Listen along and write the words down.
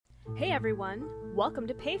Hey everyone, welcome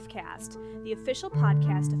to PAFEcast, the official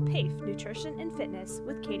podcast of PAFE Nutrition and Fitness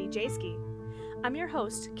with Katie Jaski. I'm your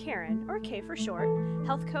host, Karen, or Kay for short,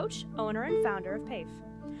 health coach, owner, and founder of PAFE.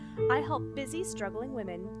 I help busy, struggling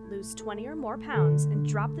women lose 20 or more pounds and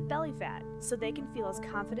drop the belly fat so they can feel as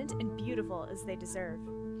confident and beautiful as they deserve.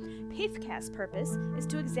 PAFEcast's purpose is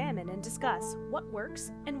to examine and discuss what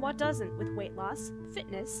works and what doesn't with weight loss,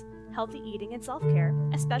 fitness, healthy eating, and self-care,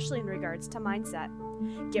 especially in regards to mindset.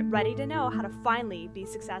 Get ready to know how to finally be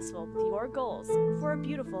successful with your goals for a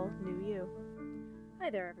beautiful new you. Hi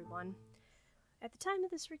there, everyone. At the time of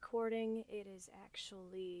this recording, it is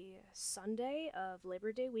actually Sunday of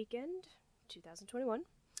Labor Day weekend, 2021.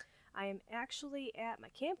 I am actually at my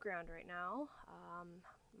campground right now.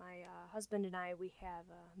 My husband and I, we have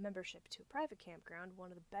a membership to a private campground,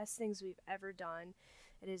 one of the best things we've ever done.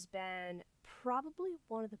 It has been probably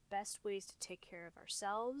one of the best ways to take care of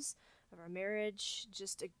ourselves, of our marriage,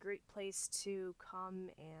 just a great place to come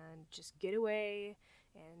and just get away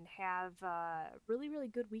and have a really, really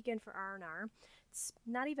good weekend for R&R. It's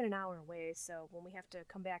not even an hour away, so when we have to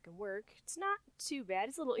come back and work, it's not too bad.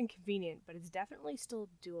 It's a little inconvenient, but it's definitely still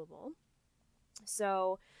doable.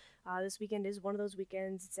 So this weekend is one of those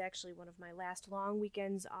weekends. It's actually one of my last long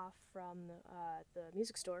weekends off from the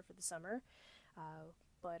music store for the summer.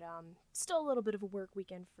 But still a little bit of a work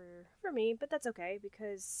weekend for me, but that's okay,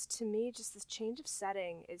 because to me, just this change of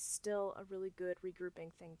setting is still a really good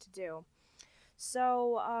regrouping thing to do.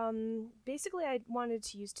 So basically, I wanted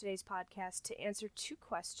to use today's podcast to answer two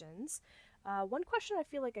questions. One question I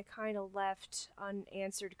feel like I kind of left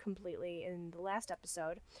unanswered completely in the last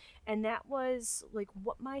episode, and that was like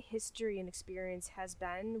what my history and experience has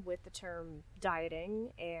been with the term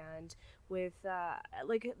dieting and with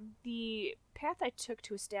like the path I took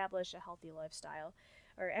to establish a healthy lifestyle.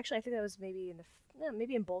 Or actually, I think that was maybe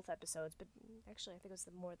in both episodes, but actually I think it was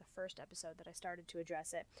more the first episode that I started to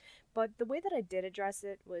address it. But the way that I did address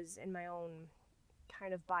it was in my own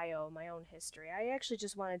kind of bio, my own history. I actually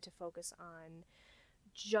just wanted to focus on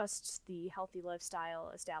just the healthy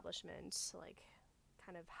lifestyle establishment, like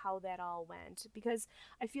kind of how that all went, because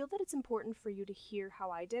I feel that it's important for you to hear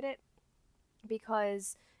how I did it,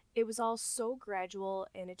 because it was all so gradual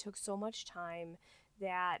and it took so much time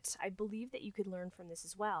that I believe that you could learn from this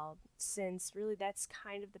as well, since really that's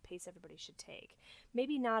kind of the pace everybody should take.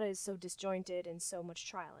 Maybe not as so disjointed and so much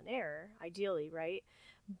trial and error, ideally, right?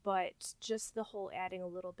 But just the whole adding a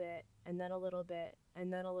little bit, and then a little bit,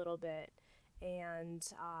 and then a little bit, and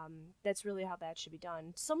that's really how that should be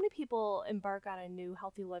done. So many people embark on a new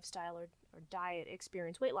healthy lifestyle or diet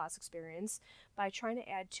experience, weight loss experience, by trying to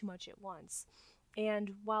add too much at once.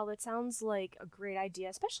 And while it sounds like a great idea,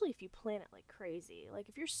 especially if you plan it like crazy, like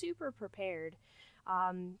if you're super prepared,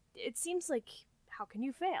 it seems like, how can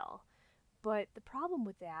you fail? But the problem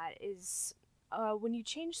with that is when you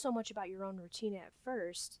change so much about your own routine at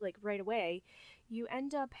first, like right away, you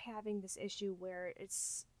end up having this issue where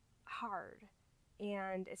it's hard.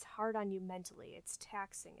 And it's hard on you mentally. It's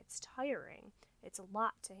taxing. It's tiring. It's a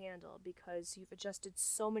lot to handle because you've adjusted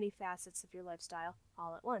so many facets of your lifestyle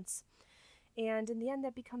all at once. And in the end,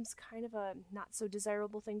 that becomes kind of a not so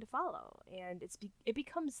desirable thing to follow. And it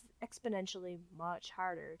becomes exponentially much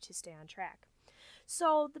harder to stay on track.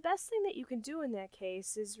 So the best thing that you can do in that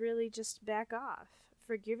case is really just back off.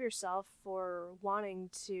 Forgive yourself for wanting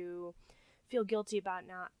to feel guilty about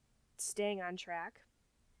not staying on track.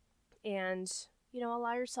 And,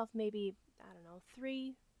 allow yourself maybe,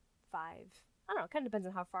 3, 5, I don't know, it kind of depends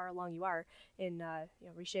on how far along you are in,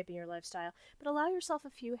 reshaping your lifestyle. But allow yourself a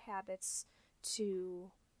few habits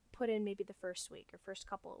to put in maybe the first week or first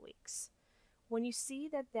couple of weeks. When you see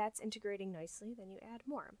that that's integrating nicely, then you add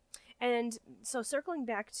more. And so circling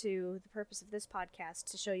back to the purpose of this podcast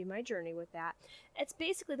to show you my journey with that, it's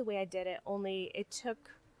basically the way I did it, only it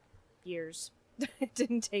took years. It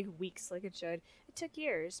didn't take weeks like it should. It took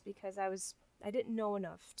years because I didn't know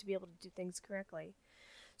enough to be able to do things correctly.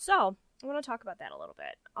 So I want to talk about that a little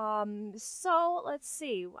bit. So let's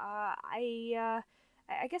see.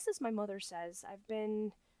 I guess as my mother says,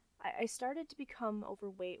 I started to become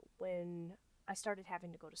overweight when I started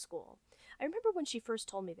having to go to school. I remember when she first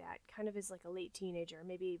told me that, kind of as like a late teenager,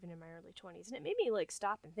 maybe even in my early 20s, and it made me like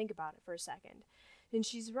stop and think about it for a second. And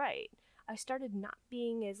she's right. I started not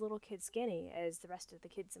being as little kid skinny as the rest of the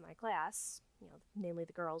kids in my class, namely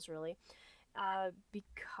the girls really,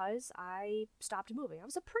 because I stopped moving. I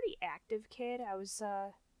was a pretty active kid. I was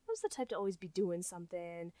the type to always be doing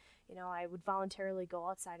something. I would voluntarily go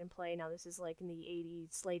outside and play. Now this is like in the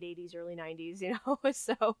 80s, late 80s, early 90s,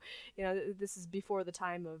 so, this is before the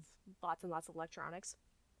time of lots and lots of electronics.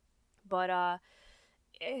 But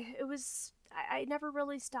it was, I never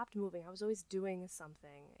really stopped moving. I was always doing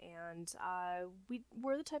something, and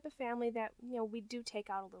we're the type of family that, we do take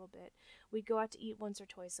out a little bit. We'd go out to eat once or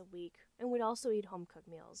twice a week, and we'd also eat home-cooked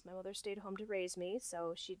meals. My mother stayed home to raise me,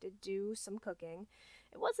 so she did do some cooking.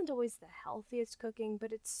 It wasn't always the healthiest cooking,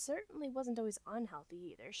 but it certainly wasn't always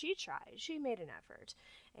unhealthy either. She tried. She made an effort,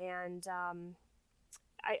 and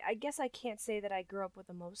I guess I can't say that I grew up with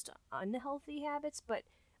the most unhealthy habits, but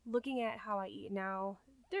looking at how I eat now,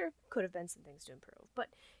 there could have been some things to improve. But,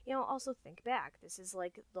 also think back. This is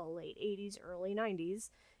like the late 80s, early 90s,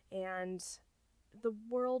 and the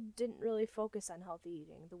world didn't really focus on healthy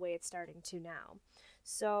eating the way it's starting to now.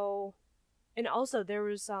 So, and also there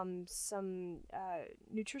was some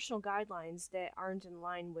nutritional guidelines that aren't in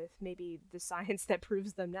line with maybe the science that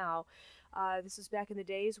proves them now. This was back in the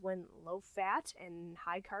days when low fat and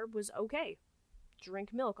high carb was okay.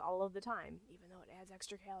 Drink milk all of the time, even though it adds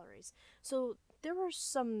extra calories. So there were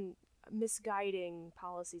some misguiding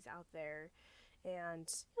policies out there, and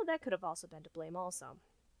that could have also been to blame also.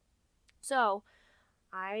 So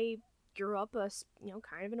I grew up a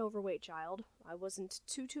kind of an overweight child. I wasn't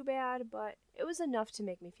too bad, but it was enough to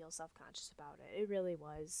make me feel self-conscious about it. It really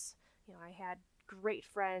was. I had great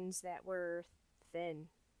friends that were thin,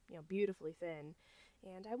 beautifully thin,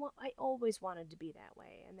 and I always wanted to be that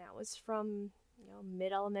way, and that was from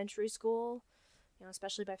mid-elementary school,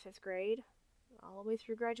 especially by 5th grade, all the way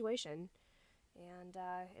through graduation. And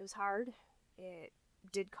it was hard. It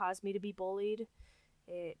did cause me to be bullied.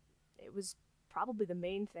 It was probably the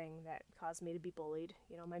main thing that caused me to be bullied.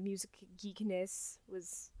 My music geekiness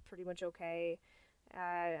was pretty much okay.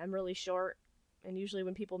 I'm really short, and usually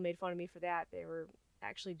when people made fun of me for that, they were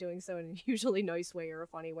actually doing so in a usually nice way or a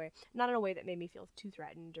funny way. Not in a way that made me feel too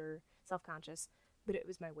threatened or self-conscious. But it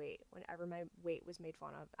was my weight. Whenever my weight was made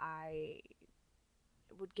fun of, I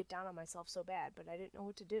would get down on myself so bad, but I didn't know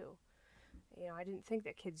what to do. I didn't think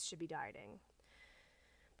that kids should be dieting.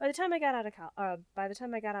 By the time I got out of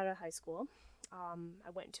high school,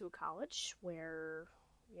 I went to a college where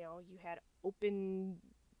you had open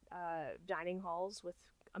dining halls with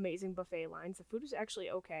amazing buffet lines. The food was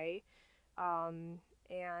actually okay, and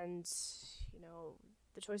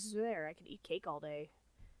the choices were there. I could eat cake all day.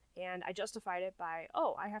 And I justified it by,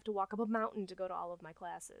 I have to walk up a mountain to go to all of my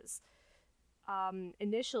classes.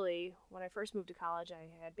 Initially, when I first moved to college, I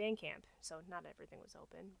had band camp, so not everything was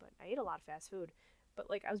open, but I ate a lot of fast food. But,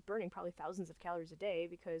 I was burning probably thousands of calories a day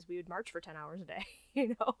because we would march for 10 hours a day,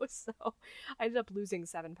 So I ended up losing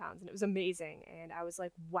 7 pounds, and it was amazing. And I was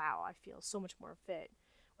like, wow, I feel so much more fit.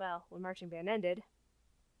 Well, when marching band ended,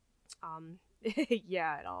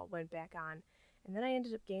 yeah, it all went back on. And then I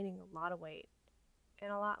ended up gaining a lot of weight.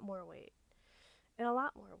 And a lot more weight, and a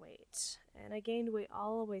lot more weight, and I gained weight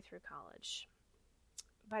all the way through college.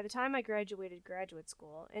 By the time I graduated graduate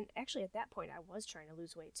school, and actually at that point I was trying to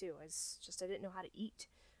lose weight too, I didn't know how to eat.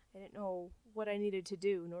 I didn't know what I needed to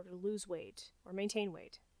do in order to lose weight, or maintain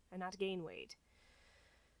weight, and not gain weight.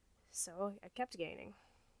 So I kept gaining.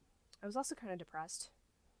 I was also kind of depressed.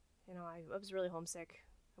 I was really homesick.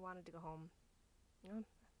 I wanted to go home. I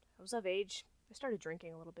was of age. I started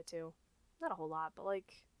drinking a little bit too. Not a whole lot, but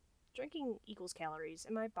drinking equals calories,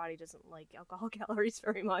 and my body doesn't like alcohol calories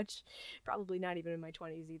very much. Probably not even in my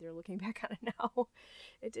 20s either, looking back on it now.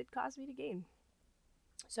 It did cause me to gain.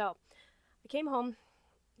 So I came home,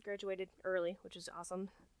 graduated early, which is awesome,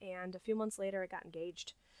 and a few months later I got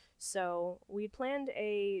engaged. So we planned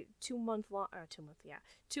a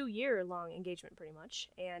 2-year long engagement pretty much,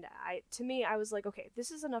 and I was like, okay, this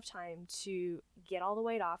is enough time to get all the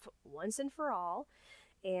weight off once and for all,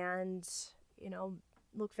 and,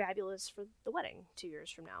 look fabulous for the wedding 2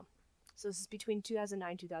 years from now. So this is between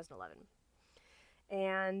 2009 and 2011.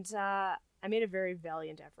 And I made a very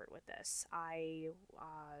valiant effort with this. I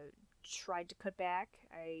tried to cut back.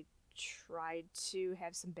 I tried to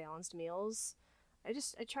have some balanced meals. I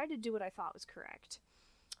tried to do what I thought was correct.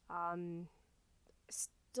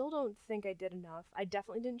 Still don't think I did enough. I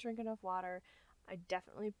definitely didn't drink enough water. I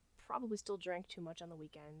definitely probably still drank too much on the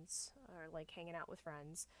weekends, or hanging out with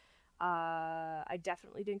friends. I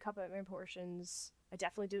definitely didn't cut back my portions. I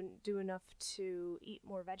definitely didn't do enough to eat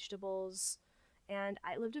more vegetables. And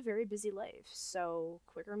I lived a very busy life, so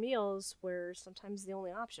quicker meals were sometimes the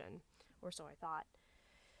only option, or so I thought.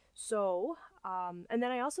 So, and then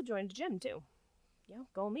I also joined a gym too.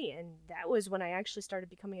 Go me. And that was when I actually started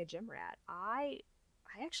becoming a gym rat. I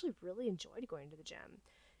actually really enjoyed going to the gym.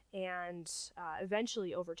 And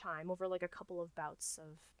eventually over time, over a couple of bouts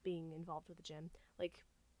of being involved with the gym,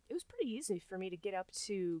 it was pretty easy for me to get up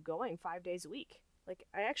to going 5 days a week.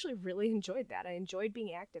 I actually really enjoyed that. I enjoyed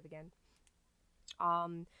being active again.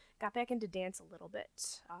 Got back into dance a little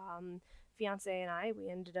bit. A fiance and I, we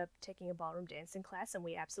ended up taking a ballroom dancing class, and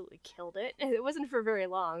we absolutely killed it. It wasn't for very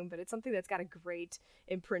long, but it's something that's got a great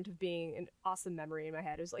imprint of being an awesome memory in my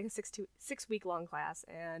head. It was like a 6 week long class,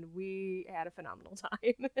 and we had a phenomenal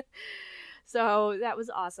time. So that was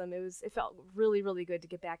awesome. It felt really, really good to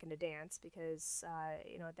get back into dance because,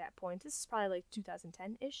 at that point, this is probably like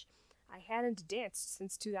 2010-ish. I hadn't danced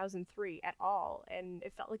since 2003 at all, and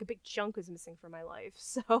it felt like a big chunk was missing from my life.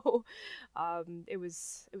 So it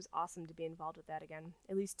was awesome to be involved with that again,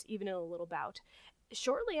 at least even in a little bout.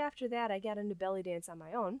 Shortly after that, I got into belly dance on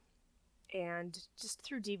my own, and just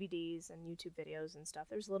through DVDs and YouTube videos and stuff.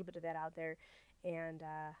 There's a little bit of that out there, and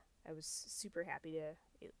I was super happy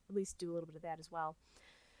to at least do a little bit of that as well.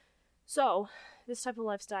 So this type of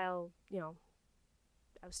lifestyle,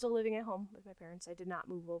 I was still living at home with my parents. I did not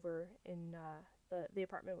move over in the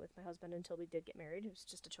apartment with my husband until we did get married. It was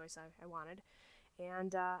just a choice I wanted.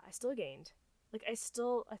 And I still gained. Like, I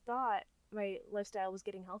thought my lifestyle was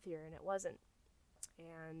getting healthier, and it wasn't.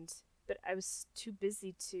 But I was too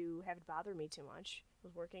busy to have it bother me too much. I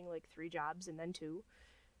was working like 3 jobs and then 2.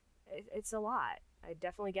 It's a lot. I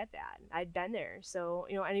definitely get that. I'd been there. So,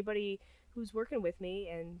 anybody who's working with me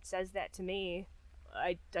and says that to me,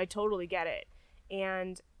 I totally get it.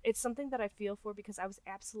 And it's something that I feel for because I was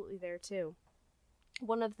absolutely there too.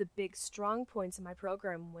 One of the big strong points in my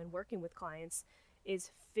program when working with clients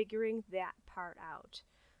is figuring that part out.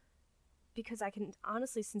 Because I can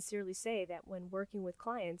honestly, sincerely say that when working with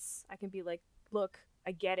clients, I can be like, look,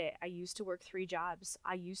 I get it. I used to work 3 jobs.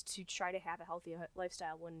 I used to try to have a healthy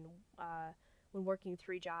lifestyle when working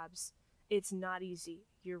 3 jobs. It's not easy.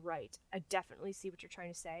 You're right. I definitely see what you're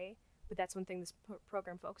trying to say. But that's one thing this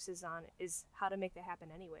program focuses on is how to make that happen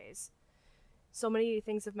anyways. So many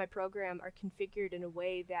things of my program are configured in a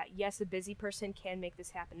way that, yes, a busy person can make this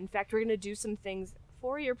happen. In fact, we're going to do some things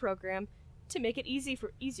for your program to make it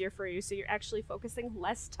easier for you so you're actually focusing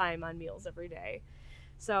less time on meals every day.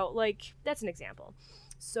 So, that's an example.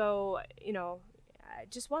 So, I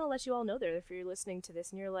just want to let you all know there if you're listening to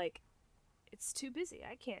this and you're like, it's too busy.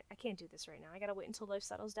 I can't do this right now. I got to wait until life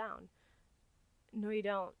settles down. No, you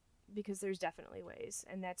don't. Because there's definitely ways,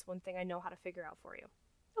 and that's one thing I know how to figure out for you.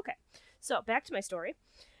 Okay, so back to my story.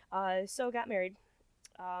 So got married,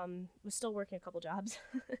 was still working a couple jobs.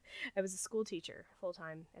 I was a school teacher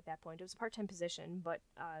full-time at that point. It was a part-time position, but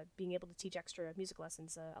being able to teach extra music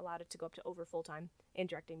lessons allowed it to go up to over full-time, and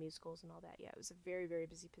directing musicals and all that. Yeah, it was a very, very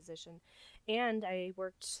busy position. And I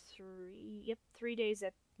worked 3 days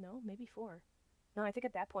maybe 4. No, I think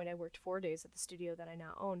at that point I worked 4 days at the studio that I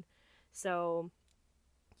now own. So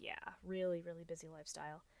yeah, really, really busy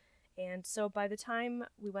lifestyle. And so by the time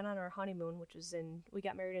we went on our honeymoon, we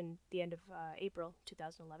got married in the end of April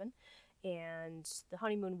 2011, and the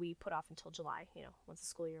honeymoon we put off until July, once the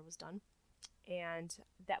school year was done. And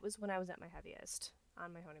that was when I was at my heaviest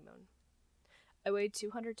on my honeymoon. I weighed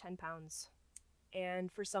 210 pounds.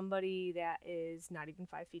 And for somebody that is not even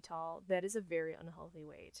 5 feet tall, that is a very unhealthy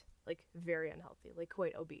weight. Like, very unhealthy, like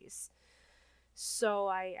quite obese. So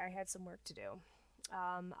I had some work to do.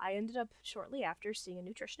 I ended up shortly after seeing a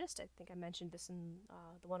nutritionist. I think I mentioned this in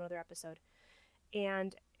the one other episode.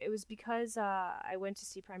 And it was because I went to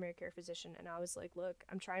see primary care physician, and I was like, look,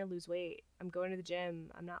 I'm trying to lose weight. I'm going to the gym.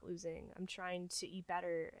 I'm not losing. I'm trying to eat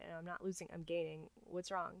better, and I'm not losing. I'm gaining.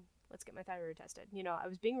 What's wrong? Let's get my thyroid tested. I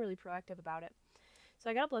was being really proactive about it. So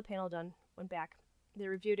I got a blood panel done, went back. They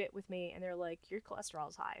reviewed it with me, and they're like, your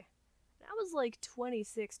cholesterol's high. And I was like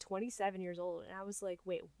 26, 27 years old, and I was like,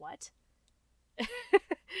 wait, what?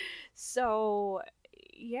 So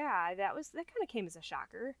yeah, that kind of came as a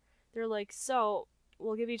shocker. They're like, so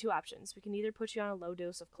we'll give you 2 options. We can either put you on a low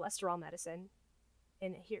dose of cholesterol medicine,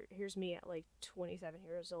 and here's me at like 27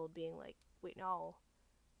 years old being like, wait, no,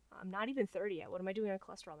 I'm not even 30 yet. What am I doing on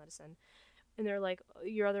cholesterol medicine? And they're like,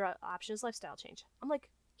 your other option is lifestyle change. I'm like,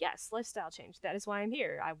 yes, lifestyle change. That is why I'm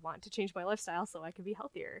here. I want to change my lifestyle so I can be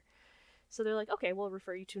healthier. So they're like, okay, we'll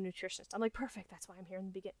refer you to a nutritionist. I'm like, perfect. That's why I'm here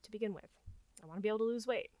to begin with. I want to be able to lose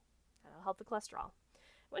weight. That'll help the cholesterol.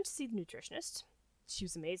 I went to see the nutritionist. She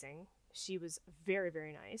was amazing. She was very,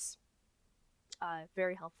 very nice.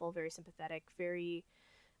 Very helpful, very sympathetic, very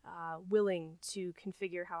willing to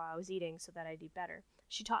configure how I was eating so that I'd eat better.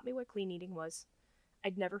 She taught me what clean eating was.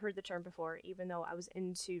 I'd never heard the term before, even though I was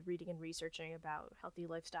into reading and researching about healthy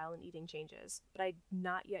lifestyle and eating changes. But I'd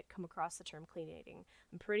not yet come across the term clean eating.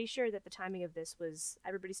 I'm pretty sure that the timing of this was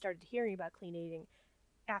everybody started hearing about clean eating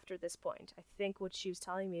after this point. I think what she was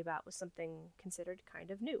telling me about was something considered kind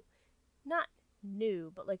of new. Not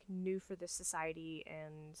new, but like new for this society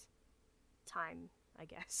and time, I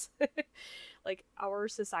guess. Like, our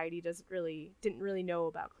society didn't really know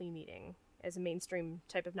about clean eating as a mainstream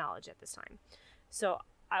type of knowledge at this time. So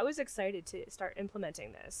I was excited to start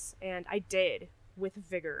implementing this, and I did with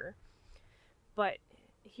vigor. But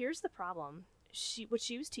here's the problem. What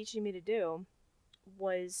she was teaching me to do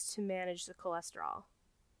was to manage the cholesterol.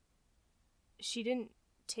 She didn't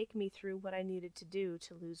take me through what I needed to do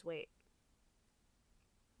to lose weight.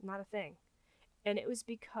 Not a thing. And it was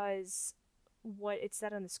because what it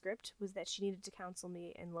said on the script was that she needed to counsel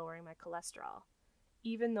me in lowering my cholesterol.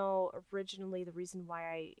 Even though originally the reason why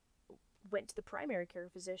I went to the primary care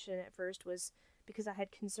physician at first was because I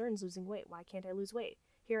had concerns losing weight. Why can't I lose weight?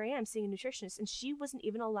 Here I am seeing a nutritionist, and she wasn't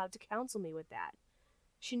even allowed to counsel me with that.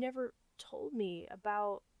 She never told me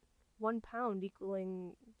about 1 pound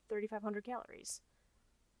equaling 3,500 calories.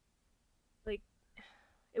 Like,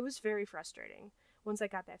 it was very frustrating once I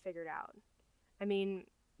got that figured out. I mean,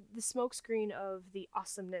 the smokescreen of the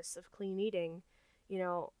awesomeness of clean eating,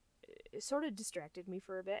 it sort of distracted me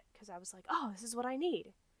for a bit because I was like, oh, this is what I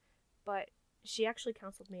need. But she actually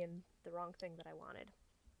counseled me in the wrong thing that I wanted.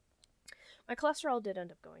 My cholesterol did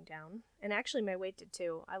end up going down, and actually my weight did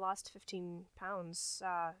too. I lost 15 pounds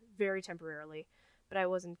very temporarily, but I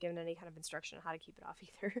wasn't given any kind of instruction on how to keep it off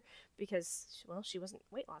either because, she wasn't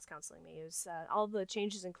weight loss counseling me. It was all the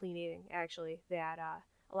changes in clean eating, actually, that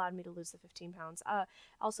allowed me to lose the 15 pounds.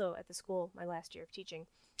 Also, at the school, my last year of teaching,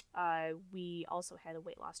 we also had a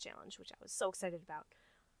weight loss challenge, which I was so excited about.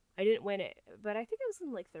 I didn't win it, but I think I was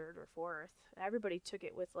in like 3rd or 4th. Everybody took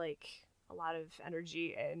it with like a lot of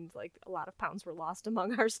energy, and like a lot of pounds were lost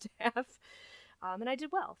among our staff. And I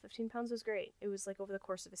did well. 15 pounds was great. It was like over the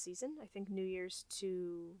course of a season, I think New Year's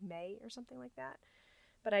to May or something like that.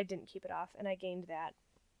 But I didn't keep it off, and I gained that.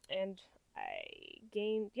 And I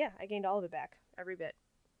gained all of it back, every bit.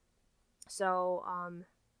 So,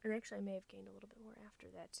 and actually I may have gained a little bit more after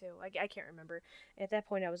that too. I can't remember. At that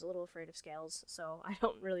point I was a little afraid of scales, so I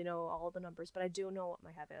don't really know all the numbers, but I do know what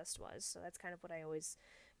my heaviest was. So that's kind of what I always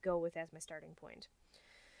go with as my starting point.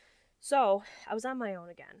 So I was on my own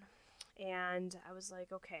again, and I was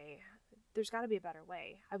like, okay, there's got to be a better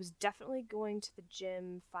way. I was definitely going to the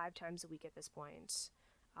gym 5 times a week at this point.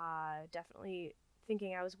 Definitely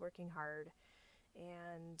thinking I was working hard,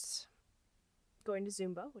 and going to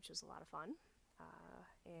Zumba, which was a lot of fun,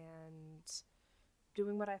 and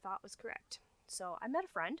doing what I thought was correct. So I met a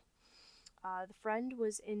friend. The friend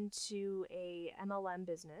was into a MLM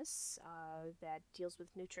business that deals with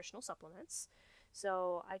nutritional supplements.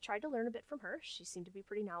 So I tried to learn a bit from her. She seemed to be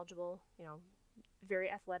pretty knowledgeable, very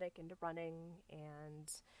athletic, into running.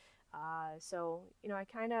 And so, I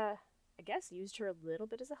kind of, used her a little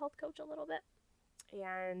bit as a health coach a little bit.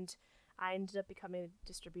 And I ended up becoming a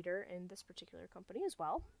distributor in this particular company as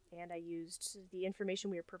well. And I used the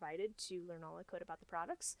information we were provided to learn all I could about the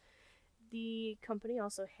products. The company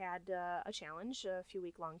also had a challenge, a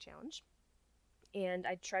few-week-long challenge. And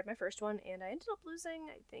I tried my first one, and I ended up losing,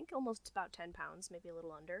 I think, almost about 10 pounds, maybe a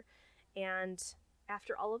little under. And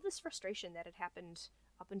after all of this frustration that had happened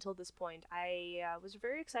up until this point, I was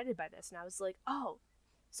very excited by this. And I was like, oh,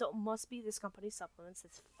 so it must be this company's supplements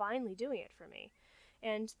that's finally doing it for me.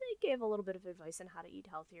 And they gave a little bit of advice on how to eat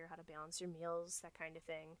healthier, how to balance your meals, that kind of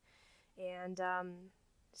thing. And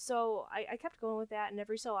so I kept going with that, and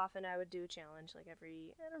every so often I would do a challenge, like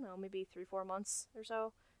every, maybe 3-4 months or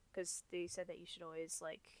so, because they said that you should always,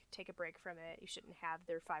 take a break from it. You shouldn't have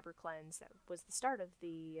their fiber cleanse. That was the start of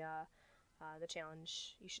the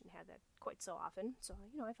challenge. You shouldn't have that quite so often. So,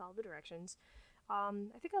 I followed the directions.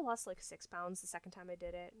 I think I lost 6 pounds the second time I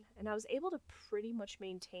did it, and I was able to pretty much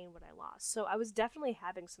maintain what I lost. So I was definitely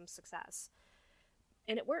having some success,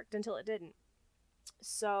 and it worked until it didn't.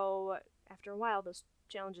 So after a while, those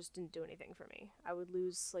challenges didn't do anything for me. I would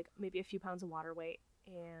lose maybe a few pounds of water weight,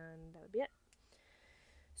 and that would be it.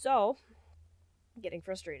 So, getting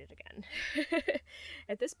frustrated again.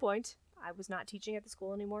 At this point, I was not teaching at the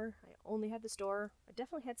school anymore. I only had the store. I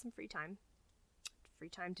definitely had some free time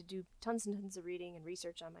to do tons and tons of reading and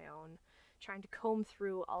research on my own, trying to comb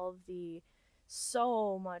through all of the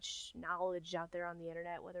so much knowledge out there on the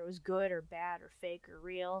internet, whether it was good or bad or fake or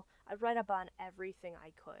real. I read up on everything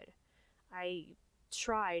I could. I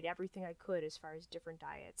tried everything I could as far as different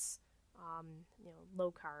diets,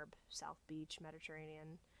 low carb, South Beach,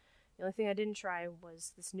 Mediterranean. The only thing I didn't try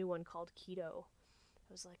was this new one called keto.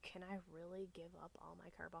 I was like, can I really give up all my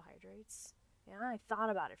carbohydrates? And I thought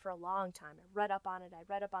about it for a long time. I read up on it. I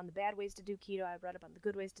read up on the bad ways to do keto. I read up on the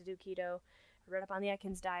good ways to do keto. I read up on the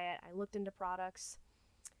Atkins diet. I looked into products.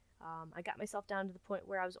 I got myself down to the point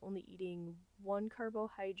where I was only eating 1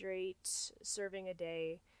 carbohydrate serving a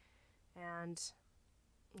day. And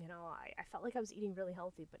I felt like I was eating really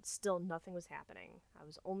healthy, but still nothing was happening. I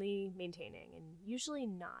was only maintaining and usually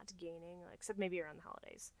not gaining, except maybe around the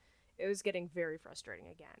holidays. It was getting very frustrating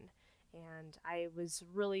again. And I was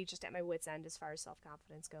really just at my wit's end as far as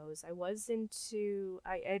self-confidence goes.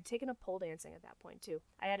 I had taken up pole dancing at that point too.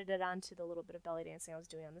 I added it on to the little bit of belly dancing I was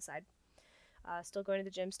doing on the side. Still going to the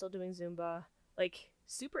gym, still doing Zumba,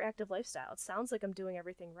 super active lifestyle. It sounds like I'm doing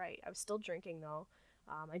everything right. I was still drinking though.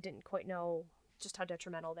 I didn't quite know just how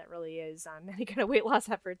detrimental that really is on any kind of weight loss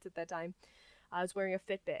efforts at that time. I was wearing a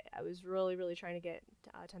Fitbit. I was really, really trying to get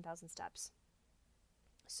 10,000 steps.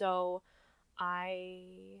 So let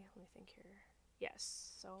me think here.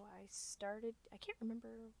 Yes, so I can't remember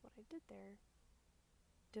what I did there.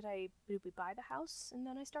 Did we buy the house and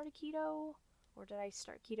then I started keto? Or did I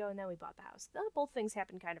start keto and then we bought the house? Both things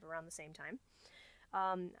happened kind of around the same time.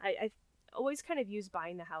 I always kind of used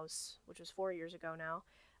buying the house, which was 4 years ago now,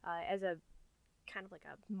 as a kind of like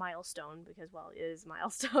a milestone because, well, it is a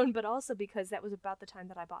milestone, but also because that was about the time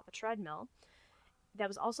that I bought the treadmill. That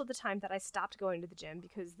was also the time that I stopped going to the gym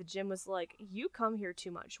because the gym was like, you come here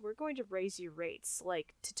too much. We're going to raise your rates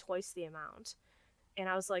to twice the amount. And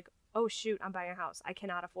I was like, oh shoot, I'm buying a house. I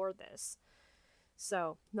cannot afford this.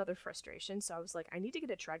 So another frustration. So I was like, I need to get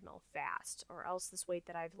a treadmill fast or else this weight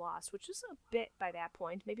that I've lost, which was a bit by that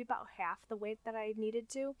point, maybe about half the weight that I needed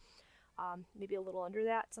to. Maybe a little under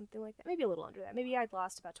that, something like that. Maybe a little under that. Maybe I'd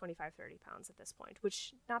lost about 25, 30 pounds at this point,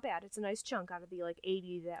 which not bad. It's a nice chunk out of the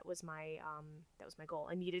 80 that was my goal.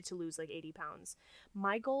 I needed to lose 80 pounds.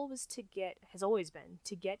 My goal has always been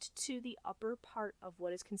to get to the upper part of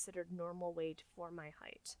what is considered normal weight for my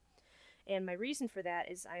height. And my reason for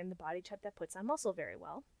that is I am the body type that puts on muscle very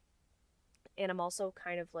well. And I'm also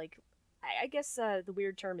kind of I guess the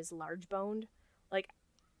weird term is large boned.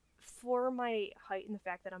 For my height and the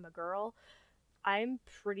fact that I'm a girl, I'm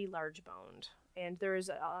pretty large boned. And there's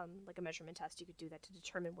a measurement test you could do that to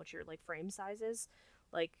determine what your frame size is.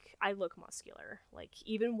 I look muscular.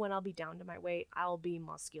 Even when I'll be down to my weight, I'll be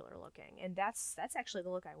muscular looking. And that's actually the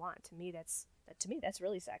look I want. To me that's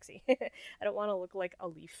really sexy. I don't want to look like a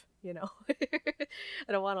leaf, I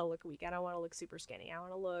don't want to look weak. I don't want to look super skinny. I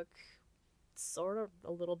want to look sort of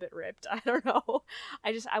a little bit ripped. I don't know.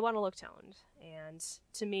 I want to look toned. And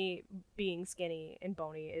to me, being skinny and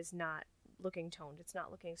bony is not looking toned. It's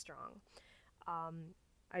not looking strong.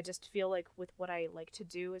 I just feel like with what I like to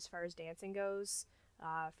do as far as dancing goes,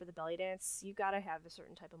 for the belly dance, you gotta have a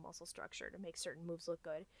certain type of muscle structure to make certain moves look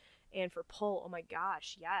good. And for pole, oh my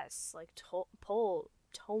gosh, yes, pole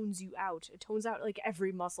tones you out. It tones out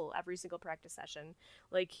every muscle, every single practice session.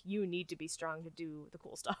 You need to be strong to do the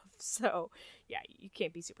cool stuff. So yeah, you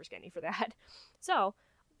can't be super skinny for that. So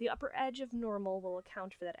the upper edge of normal will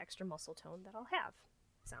account for that extra muscle tone that I'll have.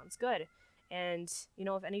 Sounds good. And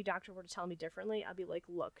if any doctor were to tell me differently, I'll be like,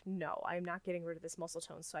 look, no, I'm not getting rid of this muscle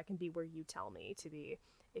tone so I can be where you tell me to be.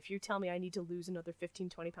 If you tell me I need to lose another 15,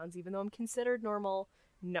 20 pounds, even though I'm considered normal,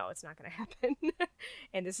 no, it's not going to happen.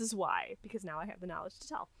 And this is why, because now I have the knowledge to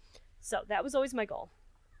tell. So that was always my goal.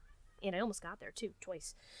 And I almost got there too,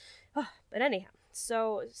 twice. But anyhow,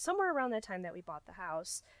 so somewhere around that time that we bought the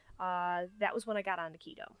house, that was when I got onto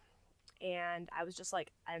keto. And I was just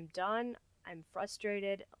like, I'm done. I'm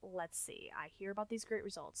frustrated. Let's see. I hear about these great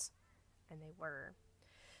results. And they were.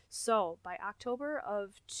 So by October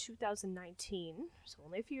of 2019, so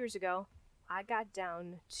only a few years ago, I got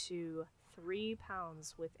down to 3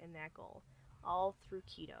 pounds within that goal, all through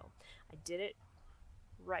keto. I did it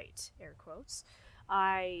right, air quotes.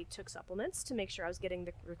 I took supplements to make sure I was getting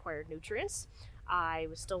the required nutrients. I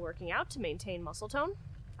was still working out to maintain muscle tone.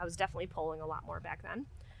 I was definitely pulling a lot more back then.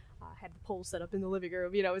 Had the pole set up in the living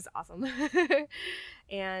room, it was awesome.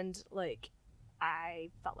 And I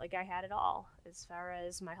felt like I had it all as far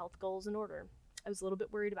as my health goals in order. I was a little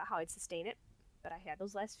bit worried about how I'd sustain it, but I had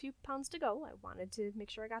those last few pounds to go. I wanted to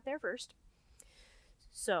make sure I got there first.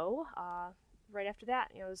 So, right after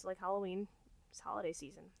that, it was Halloween. It's holiday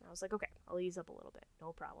season. I was like, okay, I'll ease up a little bit.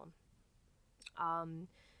 No problem.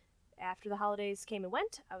 After the holidays came and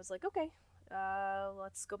went, I was like, okay,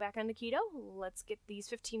 let's go back onto keto. Let's get these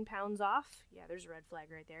 15 pounds off. Yeah, there's a red flag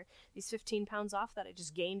right there. These 15 pounds off that I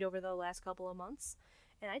just gained over the last couple of months.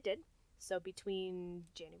 And I did. So between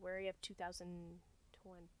January of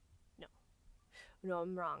 2020, no,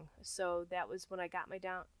 I'm wrong. So that was when I got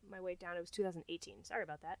my weight down. It was 2018. Sorry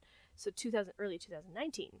about that. So early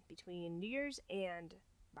 2019, between New Year's and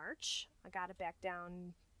March, I got it back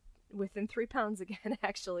down within 3 pounds again,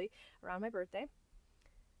 actually, around my birthday.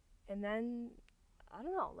 And then, I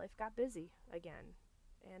don't know, life got busy again,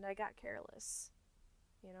 and I got careless.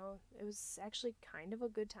 It was actually kind of a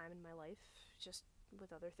good time in my life, just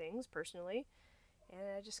with other things personally.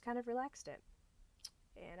 and I just kind of relaxed it.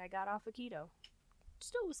 And I got off of keto.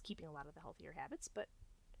 Still was keeping a lot of the healthier habits, but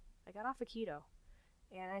I got off of keto.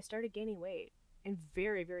 And I started gaining weight. And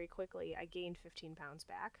very, very quickly, I gained 15 pounds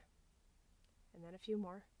back. And then a few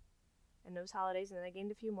more. And those holidays, and then I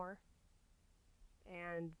gained a few more.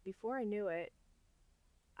 And before I knew it,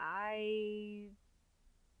 I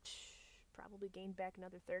probably gained back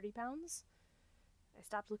another 30 pounds. I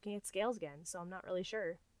stopped looking at scales again, so I'm not really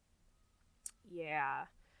sure. Yeah.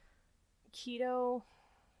 Keto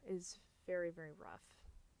is very, very rough.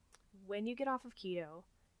 When you get off of keto,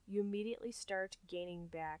 you immediately start gaining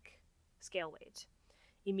back scale weight.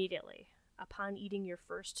 Immediately, upon eating your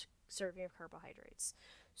first serving of carbohydrates.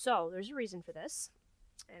 So, there's a reason for this,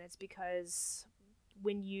 and it's because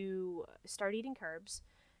when you start eating carbs,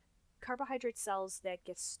 carbohydrate cells that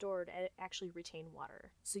get stored actually retain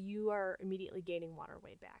water. So you are immediately gaining water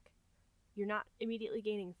weight back. You're not immediately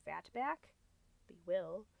gaining fat back, but you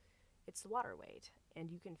will. It's the water weight, and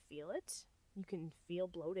you can feel it. You can feel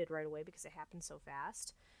bloated right away because it happens so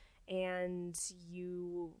fast, and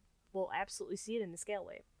you will absolutely see it in the scale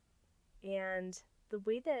weight. And the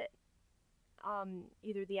way that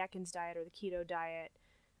either the Atkins diet or the keto diet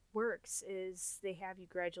works is they have you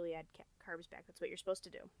gradually add carbs back. That's what you're supposed to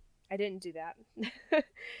do. I didn't do that.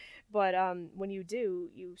 But when you do,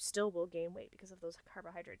 you still will gain weight because of those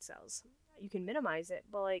carbohydrate cells. You can minimize it,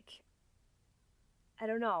 but I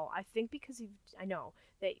don't know. I think because I know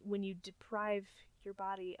that when you deprive your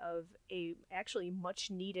body of a actually much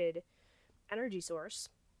needed energy source,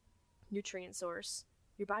 nutrient source,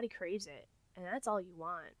 your body craves it, and that's all you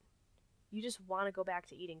want. You just want to go back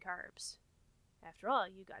to eating carbs. After all,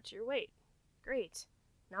 you got to your weight. Great.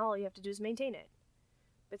 Now all you have to do is maintain it.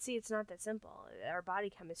 But see, it's not that simple. Our body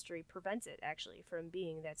chemistry prevents it, actually, from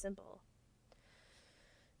being that simple.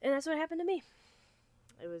 And that's what happened to me.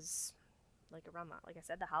 It was around, like I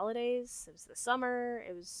said, the holidays. It was the summer.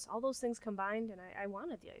 It was all those things combined, and I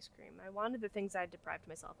wanted the ice cream. I wanted the things I had deprived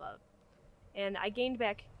myself of. And I gained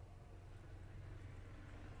back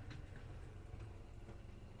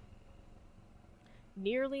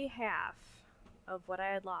nearly half of what I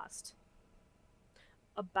had lost.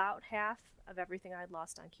 About half of everything I'd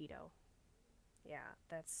lost on keto. Yeah,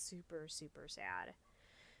 that's super, super sad.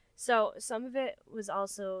 So some of it was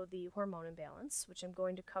also the hormone imbalance, which I'm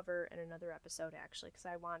going to cover in another episode, actually, because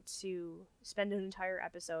I want to spend an entire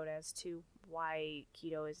episode as to why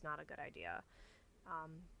keto is not a good idea.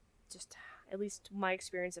 Just at least my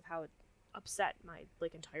experience of how it upset my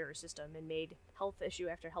entire system and made health issue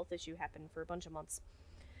after health issue happen for a bunch of months.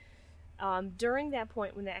 During that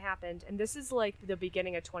point when that happened, and this is the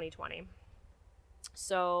beginning of 2020.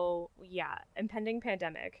 So yeah, impending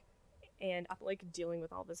pandemic, and I'm dealing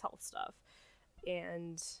with all this health stuff,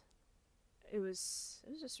 and it was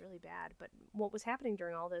just really bad. But what was happening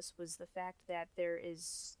during all this was the fact that there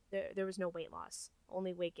was no weight loss,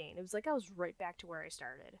 only weight gain. It was I was right back to where I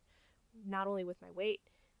started, not only with my weight,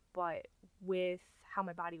 but with how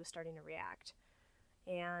my body was starting to react.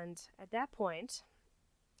 And at that point,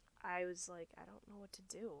 I was I don't know what to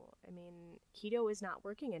do. I mean, keto is not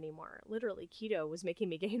working anymore. Literally, keto was making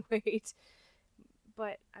me gain weight,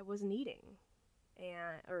 but I wasn't eating,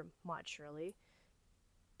 or much really,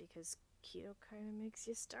 because keto kind of makes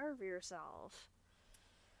you starve yourself.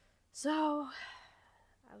 So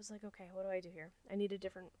I was okay, what do I do here? I need a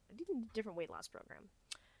different weight loss program.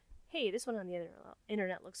 Hey, this one on the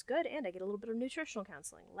internet looks good, and I get a little bit of nutritional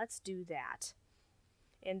counseling. Let's do that.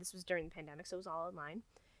 And this was during the pandemic, so it was all online.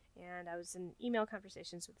 And I was in email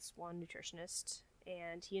conversations with this one nutritionist,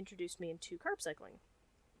 and he introduced me into carb cycling.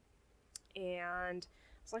 And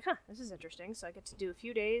I was this is interesting. So I get to do a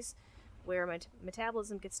few days where my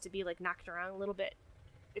metabolism gets to be knocked around a little bit.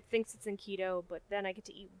 It thinks it's in keto, but then I get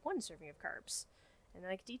to eat 1 serving of carbs. And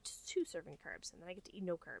then I get to eat 2 serving carbs. And then I get to eat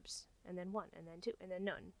no carbs. And then 1, and then 2, and then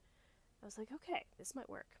none. I was okay, this might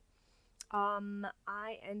work.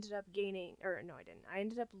 I ended up I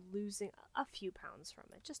ended up losing a few pounds from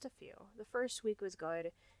it, just a few. The first week was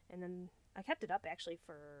good, and then I kept it up actually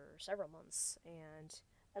for several months, and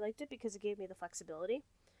I liked it because it gave me the flexibility,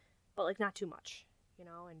 but not too much, and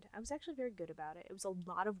I was actually very good about it. It was a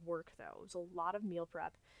lot of work though. It was a lot of meal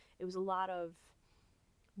prep. It was a lot of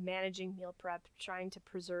managing meal prep, trying to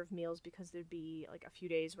preserve meals, because there'd be a few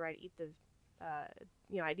days where I'd eat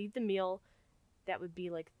the meal that would be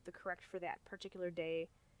the correct for that particular day,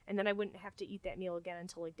 and then I wouldn't have to eat that meal again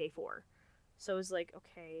until day 4. So it was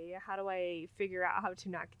okay, how do I figure out how to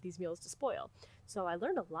not get these meals to spoil? So I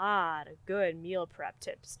learned a lot of good meal prep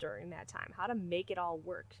tips during that time, how to make it all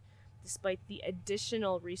work despite the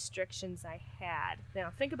additional restrictions I had. Now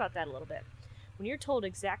think about that a little bit. When you're told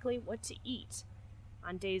exactly what to eat,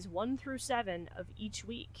 on days 1 through 7 of each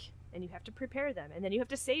week. And you have to prepare them. And then you have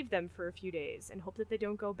to save them for a few days and hope that they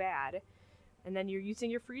don't go bad. And then you're using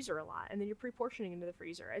your freezer a lot. And then you're pre-portioning into the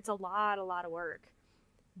freezer. It's a lot of work.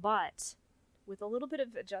 But with a little bit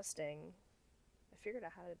of adjusting, I figured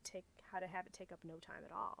out how to have it take up no time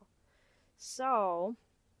at all. So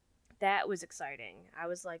that was exciting. I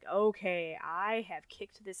was like, okay, I have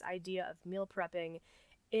kicked this idea of meal prepping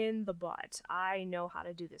in the butt. I know how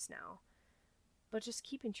to do this now. But just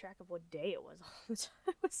keeping track of what day it was all the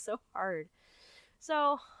time was so hard.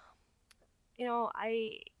 So,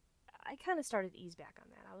 I kind of started to ease back on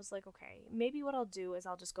that. I was like, okay, maybe what I'll do is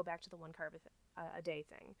I'll just go back to the 1 carb a day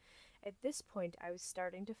thing. At this point, I was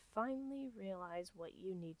starting to finally realize what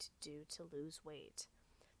you need to do to lose weight.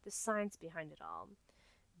 The science behind it all.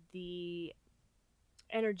 The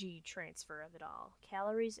energy transfer of it all.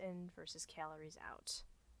 Calories in versus calories out.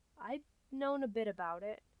 I'd known a bit about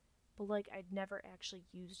it, but I'd never actually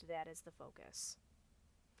used that as the focus.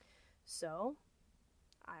 So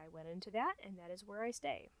I went into that, and that is where I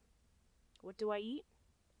stay. What do I eat?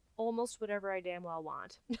 Almost whatever I damn well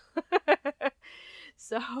want.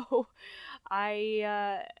 So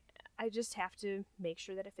I just have to make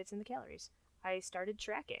sure that it fits in the calories. I started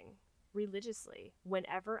tracking religiously.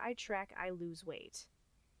 Whenever I track, I lose weight.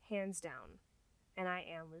 Hands down. And I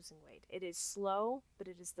am losing weight. It is slow, but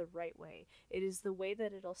it is the right way. It is the way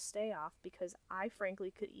that it'll stay off, because I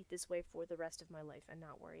frankly could eat this way for the rest of my life and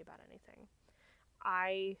not worry about anything.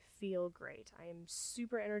 I feel great. I am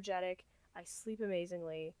super energetic. I sleep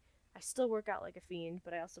amazingly. I still work out like a fiend,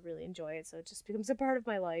 but I also really enjoy it, so it just becomes a part of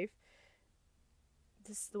my life.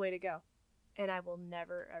 This is the way to go. And I will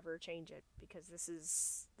never, ever change it, because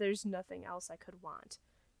there's nothing else I could want.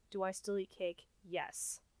 Do I still eat cake?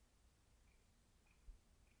 Yes.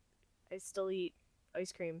 I still eat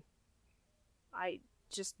ice cream. I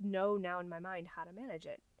just know now in my mind how to manage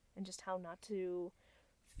it, and just how not to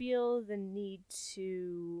feel the need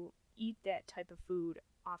to eat that type of food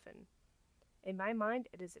often. In my mind,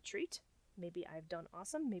 it is a treat. Maybe I've done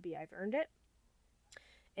awesome. Maybe I've earned it.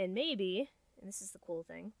 And maybe, and this is the cool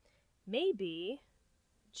thing, maybe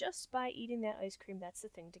just by eating that ice cream, that's the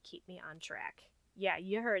thing to keep me on track. Yeah,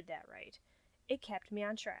 you heard that right. It kept me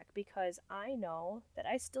on track, because I know that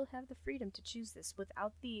I still have the freedom to choose this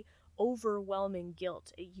without the overwhelming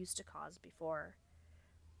guilt it used to cause before.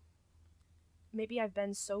 Maybe I've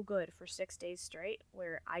been so good for 6 days straight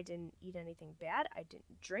where I didn't eat anything bad, I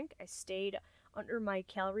didn't drink, I stayed under my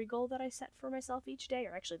calorie goal that I set for myself each day,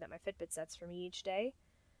 or actually that my Fitbit sets for me each day.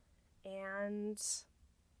 And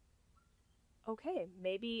okay,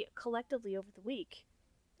 maybe collectively over the week,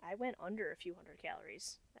 I went under a few hundred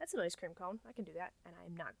calories. That's an ice cream cone. I can do that, and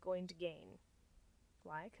I'm not going to gain.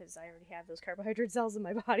 Why? Because I already have those carbohydrate cells in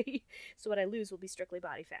my body, so what I lose will be strictly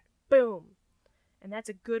body fat. Boom! And that's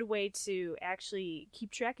a good way to actually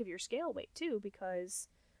keep track of your scale weight, too, because,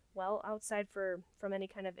 well, outside from any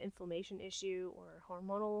kind of inflammation issue or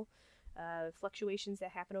hormonal fluctuations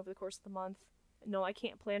that happen over the course of the month, no, I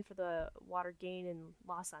can't plan for the water gain and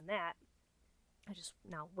loss on that. I just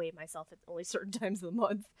now weigh myself at only certain times of the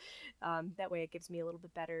month. That way it gives me a little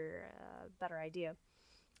bit better idea.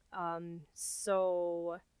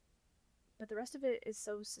 But the rest of it is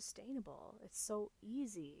so sustainable. It's so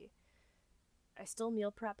easy. I still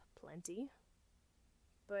meal prep plenty,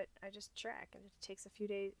 but I just track, and it takes a few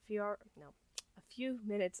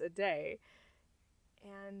minutes a day.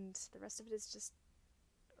 And the rest of it is just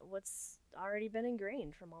what's already been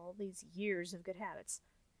ingrained from all these years of good habits.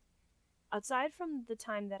 Outside from the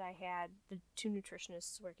time that I had the 2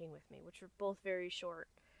 nutritionists working with me, which were both very short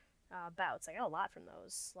bouts, I got a lot from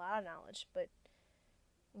those, a lot of knowledge, but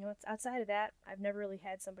outside of that, I've never really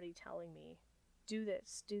had somebody telling me, do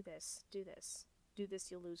this, do this, do this, do this,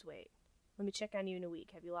 you'll lose weight. Let me check on you in a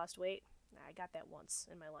week. Have you lost weight? I got that once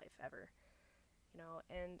in my life, ever.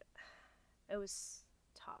 And it was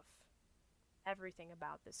tough. Everything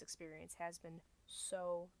about this experience has been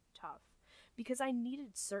so tough. Because I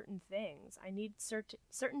needed certain things. I need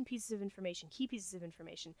certain pieces of information, key pieces of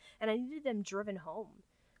information, and I needed them driven home.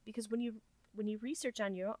 Because when you research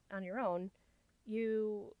on your own,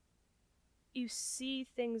 you see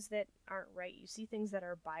things that aren't right. You see things that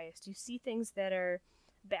are biased. You see things that are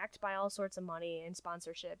backed by all sorts of money and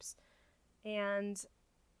sponsorships. And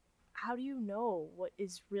how do you know what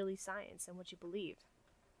is really science and what you believe?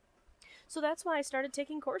 So that's why I started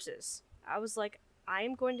taking courses. I was like, I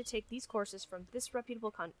am going to take these courses from this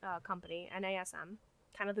reputable company, NASM,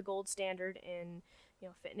 kind of the gold standard in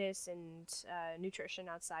fitness and nutrition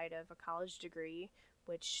outside of a college degree,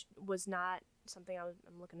 which was not something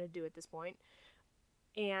I'm looking to do at this point.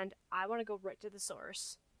 And I want to go right to the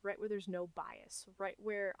source right where there's no bias, right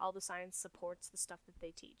where all the science supports the stuff that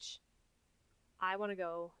they teach. I want to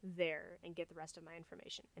go there and get the rest of my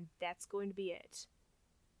information, and that's going to be it.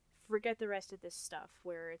 Forget the rest of this stuff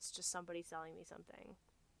where it's just somebody selling me something.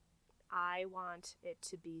 I want it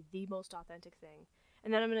to be the most authentic thing.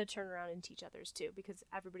 And then I'm going to turn around and teach others too, because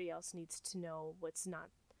everybody else needs to know what's not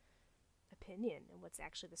opinion and what's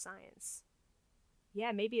actually the science.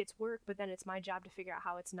 Yeah, maybe it's work, but then it's my job to figure out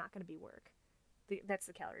how it's not going to be work. That's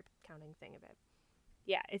the calorie counting thing of it.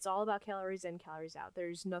 Yeah, it's all about calories in, calories out.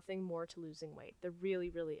 There's nothing more to losing weight. There really,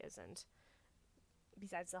 really isn't.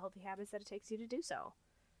 Besides the healthy habits that it takes you to do so.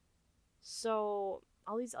 So,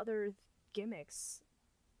 all these other gimmicks,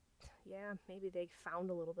 yeah, maybe they found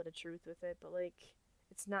a little bit of truth with it, but like,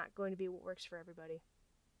 it's not going to be what works for everybody.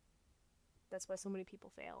 That's why so many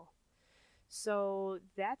people fail. So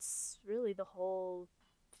that's really the whole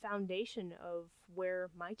foundation of where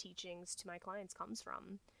my teachings to my clients comes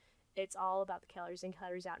from. It's all about the calories in,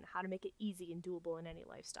 calories out, and how to make it easy and doable in any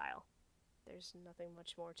lifestyle. There's nothing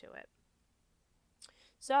much more to it.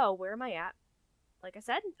 So where am I at? Like I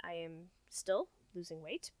said, I am still losing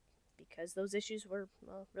weight because those issues were,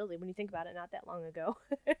 well, really, when you think about it, not that long ago.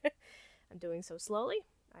 I'm doing so slowly.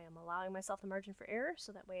 I am allowing myself the margin for error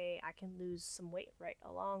so that way I can lose some weight right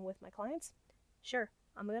along with my clients. Sure,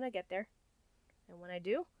 I'm going to get there. And when I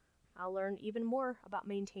do, I'll learn even more about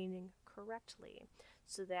maintaining correctly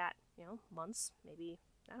so that, months, maybe,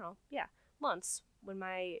 months, when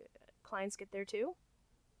my clients get there too,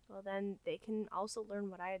 well, then they can also learn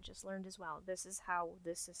what I had just learned as well. This is how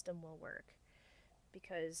this system will work,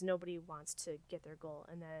 because nobody wants to get their goal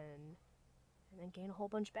and then gain a whole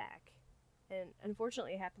bunch back. And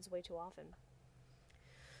unfortunately, it happens way too often.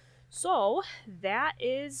 So that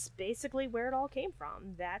is basically where it all came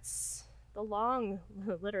from. That's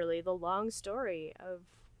literally the long story of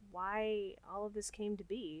why all of this came to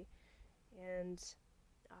be. And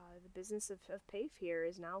the business of PAIF here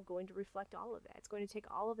is now going to reflect all of that. It's going to take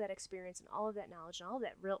all of that experience and all of that knowledge and all of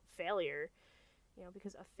that real failure,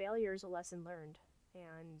 because a failure is a lesson learned.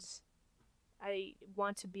 And I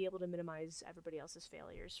want to be able to minimize everybody else's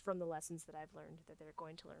failures from the lessons that I've learned that they're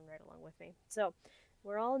going to learn right along with me. So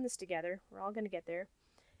we're all in this together. We're all going to get there.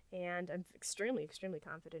 And I'm extremely, extremely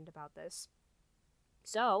confident about this.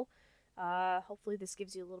 So hopefully this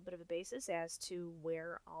gives you a little bit of a basis as to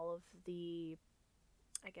where all of the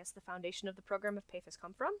foundation of the program of PAIF has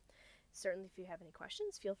come from. Certainly, if you have any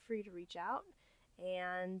questions, feel free to reach out.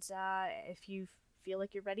 And if you feel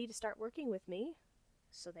like you're ready to start working with me,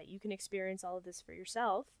 so that you can experience all of this for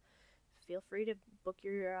yourself, feel free to book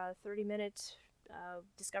your 30-minute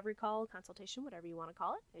discovery call, consultation, whatever you want to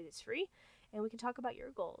call it. It is free, and we can talk about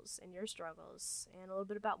your goals and your struggles and a little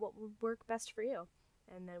bit about what would work best for you.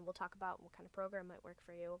 And then we'll talk about what kind of program might work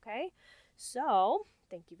for you, okay? So,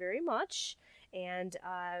 thank you very much, and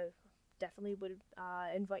definitely would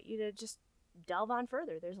invite you to just delve on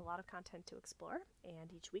further. There's a lot of content to explore,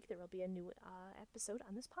 and each week there will be a new episode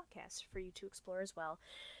on this podcast for you to explore as well.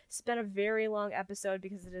 It's been a very long episode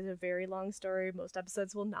because it is a very long story. Most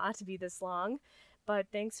episodes will not be this long, but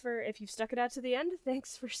if you've stuck it out to the end,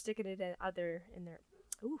 thanks for sticking it in there.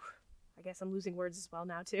 Ooh, I guess I'm losing words as well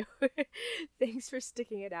now too. Thanks for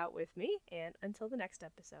sticking it out with me, and until the next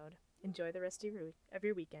episode, enjoy the rest of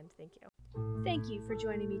your weekend. Thank you. Thank you for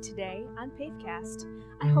joining me today on PAIFcast.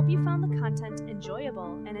 I hope you found the content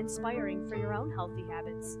enjoyable and inspiring for your own healthy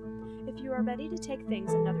habits. If you are ready to take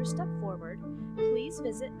things another step forward, please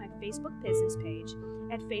visit my Facebook business page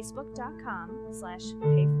at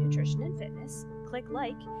facebook.com/PAIF Nutrition and Fitness. Click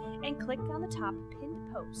like and click on the top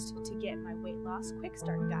pinned post to get my weight loss quick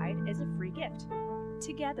start guide as a free gift.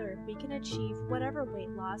 Together, we can achieve whatever weight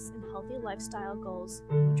loss and healthy lifestyle goals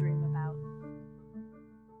you dream